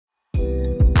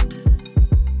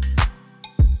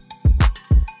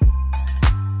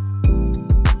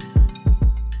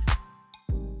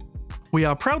We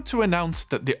are proud to announce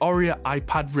that the ORIA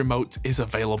iPad remote is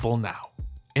available now.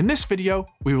 In this video,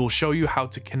 we will show you how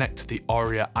to connect the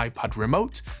ORIA iPad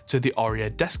remote to the ORIA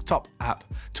desktop app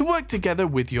to work together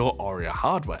with your ORIA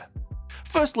hardware.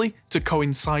 Firstly, to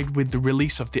coincide with the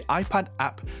release of the iPad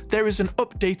app, there is an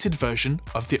updated version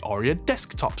of the ORIA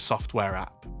desktop software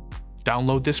app.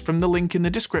 Download this from the link in the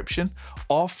description,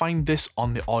 or find this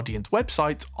on the Audience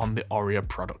website on the ORIA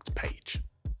product page.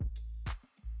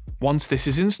 Once this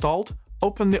is installed,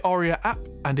 open the ORIA app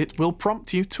and it will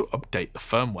prompt you to update the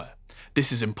firmware.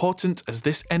 This is important as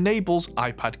this enables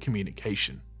iPad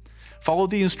communication. Follow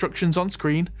the instructions on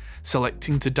screen,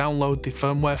 selecting to download the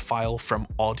firmware file from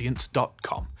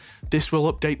audience.com. This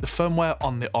will update the firmware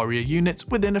on the ORIA unit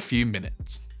within a few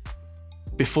minutes.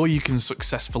 Before you can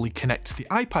successfully connect the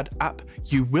iPad app,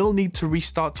 you will need to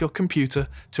restart your computer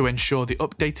to ensure the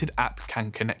updated app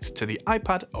can connect to the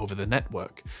iPad over the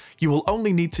network. You will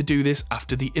only need to do this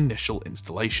after the initial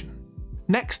installation.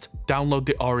 Next, download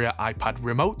the ORIA iPad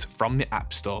remote from the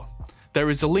App Store. There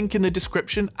is a link in the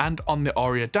description and on the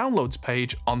ORIA downloads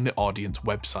page on the Audience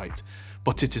website,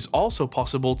 but it is also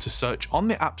possible to search on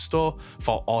the App Store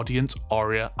for Audience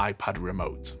ORIA iPad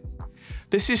remote.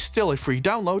 This is still a free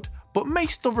download, but may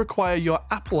still require your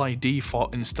Apple ID for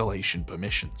installation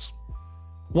permissions.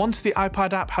 Once the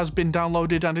iPad app has been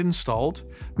downloaded and installed,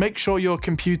 make sure your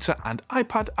computer and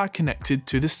iPad are connected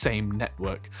to the same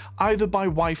network, either by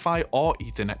Wi-Fi or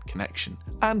Ethernet connection,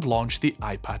 and launch the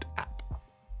iPad app.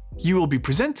 You will be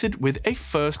presented with a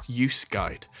first use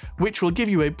guide, which will give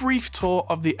you a brief tour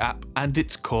of the app and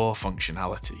its core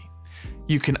functionality.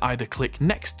 You can either click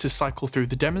next to cycle through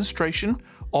the demonstration,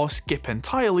 or skip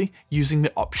entirely using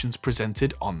the options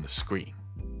presented on the screen.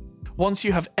 Once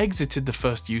you have exited the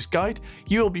first use guide,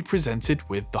 you will be presented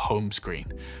with the home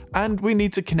screen, and we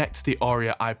need to connect the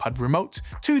ORIA iPad remote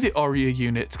to the ORIA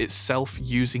unit itself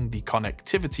using the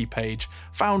connectivity page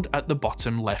found at the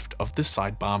bottom left of the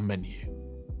sidebar menu.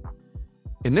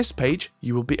 In this page,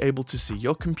 you will be able to see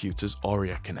your computer's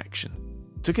ORIA connection.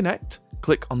 To connect,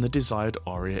 click on the desired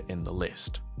ORIA in the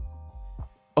list.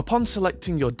 Upon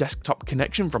selecting your desktop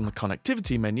connection from the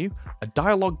connectivity menu, a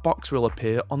dialog box will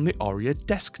appear on the ORIA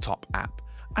desktop app,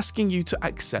 asking you to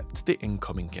accept the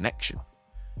incoming connection.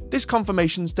 This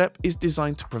confirmation step is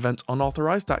designed to prevent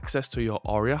unauthorized access to your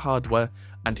ORIA hardware,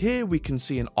 and here we can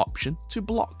see an option to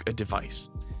block a device.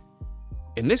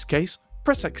 In this case,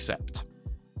 press accept.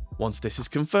 Once this is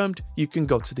confirmed, you can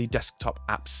go to the desktop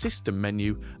app system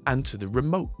menu and to the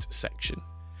remote section.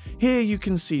 Here you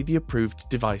can see the approved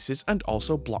devices and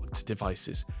also blocked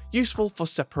devices, useful for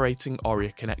separating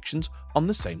ORIA connections on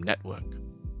the same network.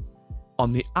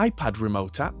 On the iPad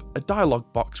remote app, a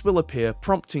dialog box will appear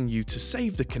prompting you to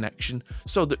save the connection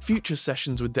so that future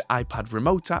sessions with the iPad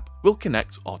remote app will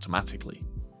connect automatically.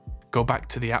 Go back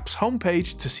to the app's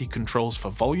homepage to see controls for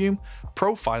volume,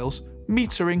 profiles,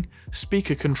 metering,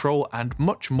 speaker control, and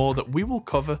much more that we will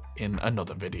cover in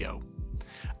another video.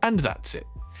 And that's it.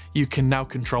 You can now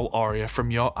control ORIA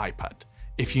from your iPad.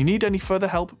 If you need any further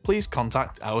help, please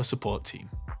contact our support team.